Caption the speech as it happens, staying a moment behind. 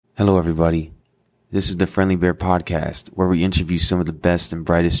Hello, everybody. This is the Friendly Bear Podcast, where we interview some of the best and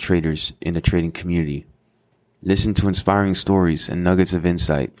brightest traders in the trading community. Listen to inspiring stories and nuggets of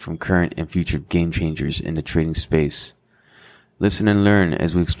insight from current and future game changers in the trading space. Listen and learn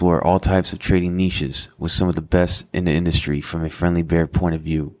as we explore all types of trading niches with some of the best in the industry from a Friendly Bear point of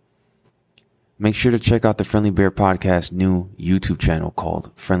view. Make sure to check out the Friendly Bear Podcast new YouTube channel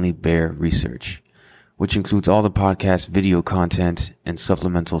called Friendly Bear Research, which includes all the podcast video content and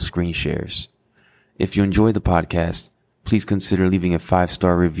supplemental screen shares. If you enjoy the podcast, please consider leaving a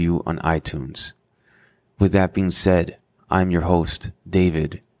 5-star review on iTunes. With that being said, I'm your host,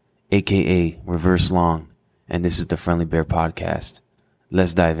 David, aka Reverse Long, and this is the Friendly Bear Podcast.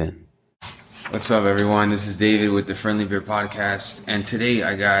 Let's dive in. What's up, everyone? This is David with the Friendly Bear Podcast, and today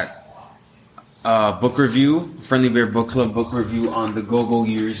I got a book review, Friendly Bear Book Club book review on The Go-Go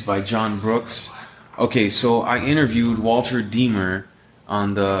Years by John Brooks. Okay, so I interviewed Walter Deemer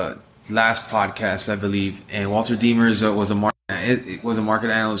on the last podcast, I believe, and Walter Deemer was a market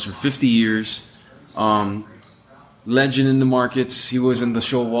analyst for 50 years. Legend in the markets. He was in the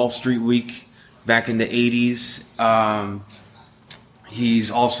show Wall Street Week back in the 80s. He's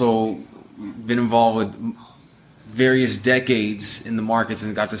also been involved with various decades in the markets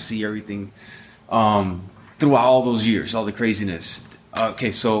and got to see everything throughout all those years, all the craziness. Okay,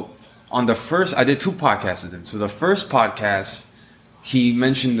 so on the first, I did 2 podcasts with him. So the first podcast, he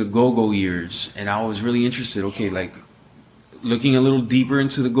mentioned the go-go years, and I was really interested. Okay, like looking a little deeper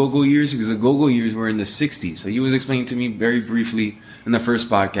into the go-go years, because the go-go years were in the 60s. So he was explaining to me very briefly in the first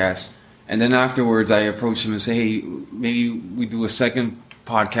podcast. And then afterwards, I approached him and said, hey, maybe we do a second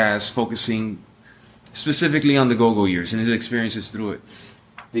podcast focusing specifically on the go-go years and his experiences through it.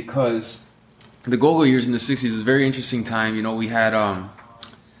 Because the go-go years in the 60s was a very interesting time. You know, we had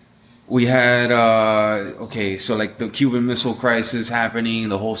so like the Cuban Missile Crisis happening,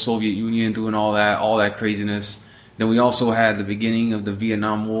 the whole Soviet Union doing all that craziness. Then we also had the beginning of the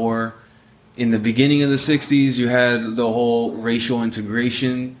Vietnam War. In the beginning of the 60s, you had the whole racial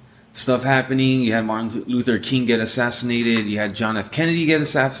integration stuff happening. You had Martin Luther King get assassinated. You had John F. Kennedy get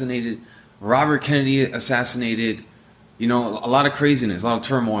assassinated. Robert Kennedy assassinated. You know, a lot of craziness, a lot of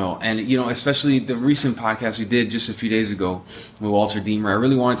turmoil. And, you know, especially the recent podcast we did just a few days ago with Walter Deemer, I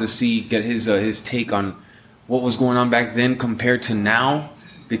really wanted to get his take on what was going on back then compared to now.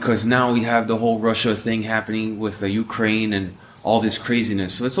 Because now we have the whole Russia thing happening with Ukraine and all this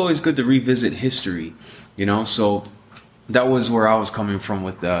craziness. So it's always good to revisit history, you know. So that was where I was coming from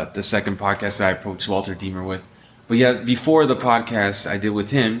with the second podcast that I approached Walter Deemer with. But yeah, before the podcast I did with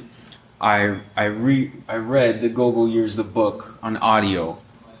him, I read The Go-Go Years, the book, on audio.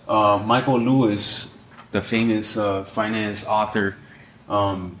 Michael Lewis, the famous finance author,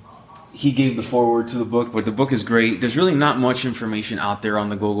 he gave the foreword to the book, but the book is great. There's really not much information out there on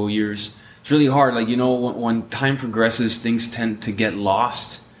the go-go years. It's really hard. Like, you know, when time progresses, things tend to get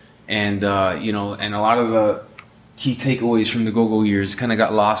lost. And, you know, and a lot of the key takeaways from the go-go years kind of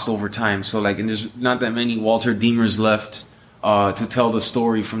got lost over time. So, like, and there's not that many Walter Deemers left to tell the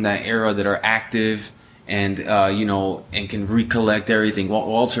story from that era that are active and, you know, and can recollect everything.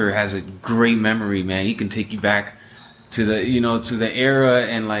 Walter has a great memory, man. He can take you back to the era,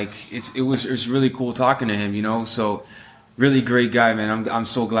 and like it was really cool talking to him, you know. So really great guy, man. I'm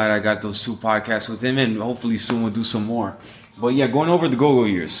so glad I got those 2 podcasts with him, and hopefully soon we'll do some more. But yeah, going over the go-go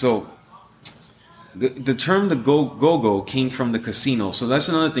years. So the term the go-go came from the casino. So that's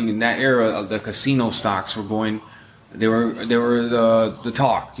another thing. In that era, the casino stocks were going. They were the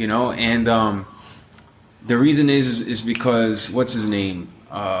talk, you know. And the reason is because what's his name?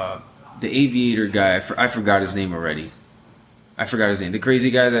 The aviator guy. I forgot his name already. The crazy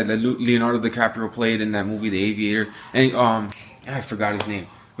guy that Leonardo DiCaprio played in that movie, The Aviator. And I forgot his name.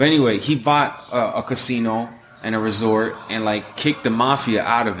 But anyway, he bought a casino and a resort and like kicked the mafia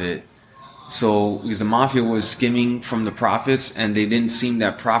out of it. So because the mafia was skimming from the profits and they didn't seem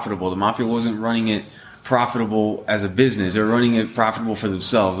that profitable. The mafia wasn't running it profitable as a business. They were running it profitable for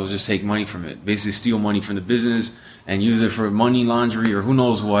themselves. They'll just take money from it, basically steal money from the business and use it for money laundering or who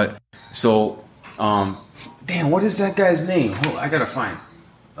knows what. So, damn, what is that guy's name? Oh, I gotta find.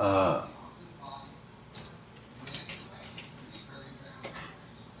 I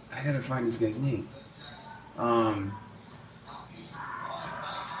gotta find this guy's name.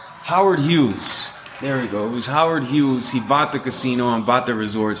 Howard Hughes. There we go. It was Howard Hughes. He bought the casino and bought the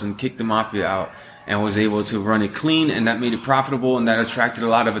resorts and kicked the mafia out and was able to run it clean, and that made it profitable, and that attracted a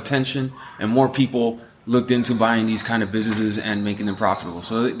lot of attention, and more people looked into buying these kind of businesses and making them profitable.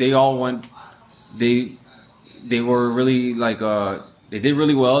 So they all went. They were really like they did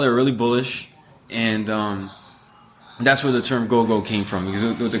really well. They were really bullish, and that's where the term go-go came from, because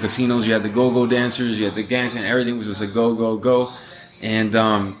with the casinos, you had the go-go dancers, you had the dancing, everything was just a go-go-go. And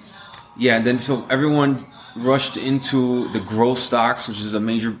then so everyone rushed into the growth stocks, which is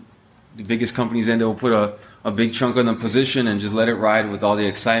the biggest companies, and they'll put a big chunk on the position and just let it ride with all the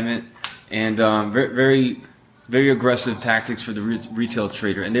excitement. And very, very aggressive tactics for the retail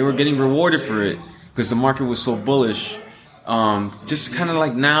trader. And they were getting rewarded for it because the market was so bullish. Just kind of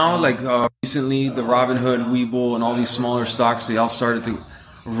like now, recently, the Robinhood, Webull, and all these smaller stocks, they all started to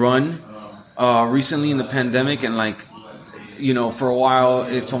run recently in the pandemic. And for a while,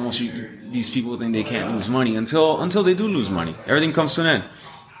 it's almost these people think they can't lose money until they do lose money. Everything comes to an end.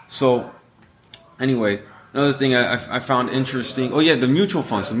 So anyway, another thing I found interesting. The mutual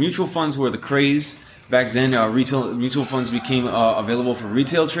funds. The mutual funds were the craze back then. Retail mutual funds became available for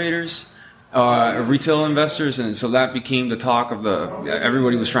retail traders, retail investors, and so that became the talk of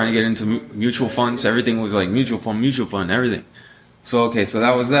everybody was trying to get into mutual funds. Everything was like mutual fund, everything. So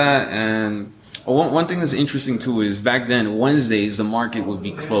that was that. And one thing that's interesting too is back then Wednesdays the market would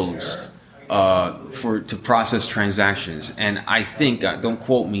be closed to process transactions, and I think, don't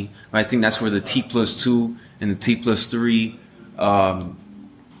quote me, but I think that's where the T+2 and the T+3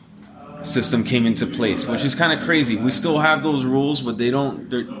 system came into place, which is kind of crazy. We still have those rules, but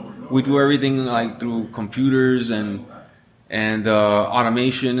we do everything through computers and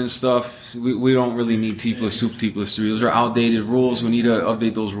automation and stuff. We don't really need T+2, T+3. Those are outdated rules. We need to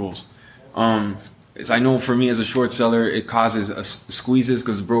update those rules. As I know, for me as a short seller, it causes squeezes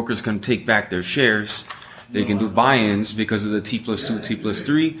because brokers can take back their shares. They can do buy-ins because of the T+2,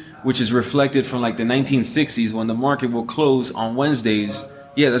 T+3, which is reflected from the 1960s when the market will close on Wednesdays.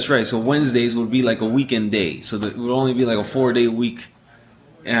 Yeah, that's right. So Wednesdays would be like a weekend day. So it would only be like a 4-day week.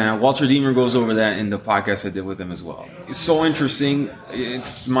 And Walter Deemer goes over that in the podcast I did with him as well. It's so interesting.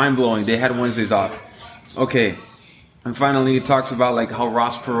 It's mind-blowing. They had Wednesdays off. Okay. And finally, it talks about how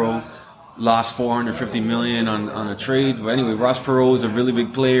Ross Perot lost $450 million on a trade. But anyway, Ross Perot is a really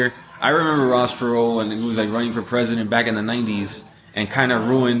big player. I remember Ross Perot when he was running for president back in the 90s and kind of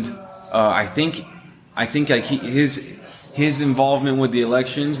ruined, I think his involvement with the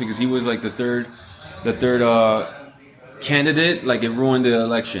elections, because he was the third candidate, it ruined the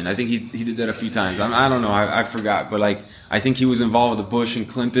election. I think he did that a few times. I don't know. I forgot. But I think he was involved with the Bush and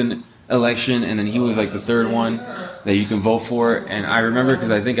Clinton election, and then he was the third one that you can vote for. And I remember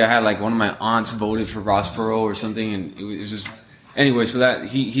because I think I had one of my aunts voted for Ross Perot or something, and it was just anyway. So that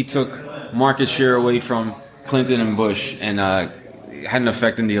he took market share away from Clinton and Bush, and had an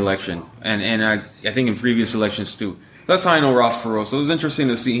effect in the election, and I think in previous elections too. That's how I know Ross Perot. So it was interesting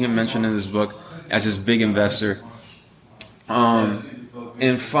to see him mentioned in this book as this big investor.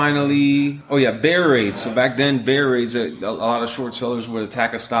 And finally, bear raids. So back then, bear raids, a lot of short sellers would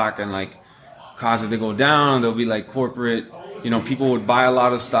attack a stock and cause it to go down. There'll be corporate, people would buy a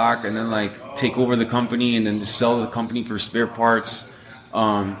lot of stock and then take over the company and then just sell the company for spare parts.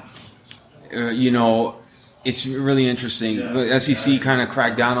 It's really interesting. The SEC kind of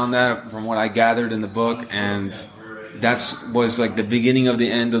cracked down on that from what I gathered in the book, and was the beginning of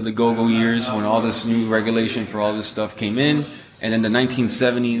the end of the go-go years when all this new regulation for all this stuff came in. And then the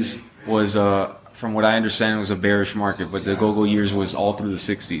 1970s was, from what I understand, was a bearish market, but the go-go years was all through the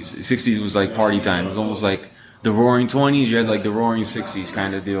 60s. The 60s was party time. It was almost like the roaring 20s. You had the roaring 60s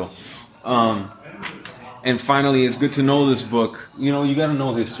kind of deal. And finally, it's good to know this book. You got to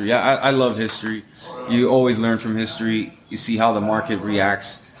know history. I love history. You always learn from history. You see how the market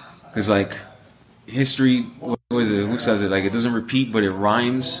reacts. Because history, what is it? Who says it? It doesn't repeat, but it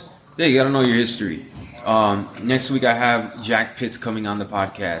rhymes. Yeah, you got to know your history. Next week I have Jack Pitts coming on the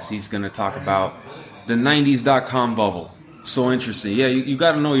podcast. He's going to talk about the 90s .com bubble. So interesting. Yeah, you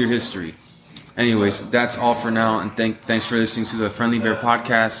got to know your history. Anyways, that's all for now. And thanks for listening to the Friendly Bear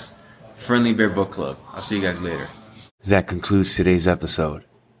podcast, Friendly Bear Book Club. I'll see you guys later. That concludes today's episode.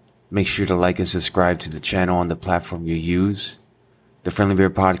 Make sure to like and subscribe to the channel on the platform you use. The Friendly Bear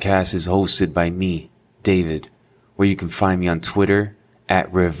podcast is hosted by me, David, where you can find me on Twitter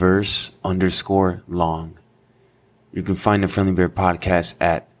at @reverse_long. You can find the Friendly Bear podcast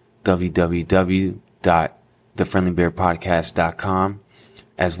at www.thefriendlybearpodcast.com,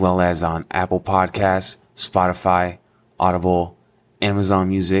 as well as on Apple Podcasts, Spotify, Audible, Amazon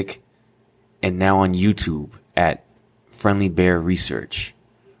Music, and now on YouTube at Friendly Bear Research.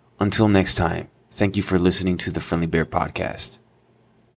 Until next time, thank you for listening to the Friendly Bear podcast.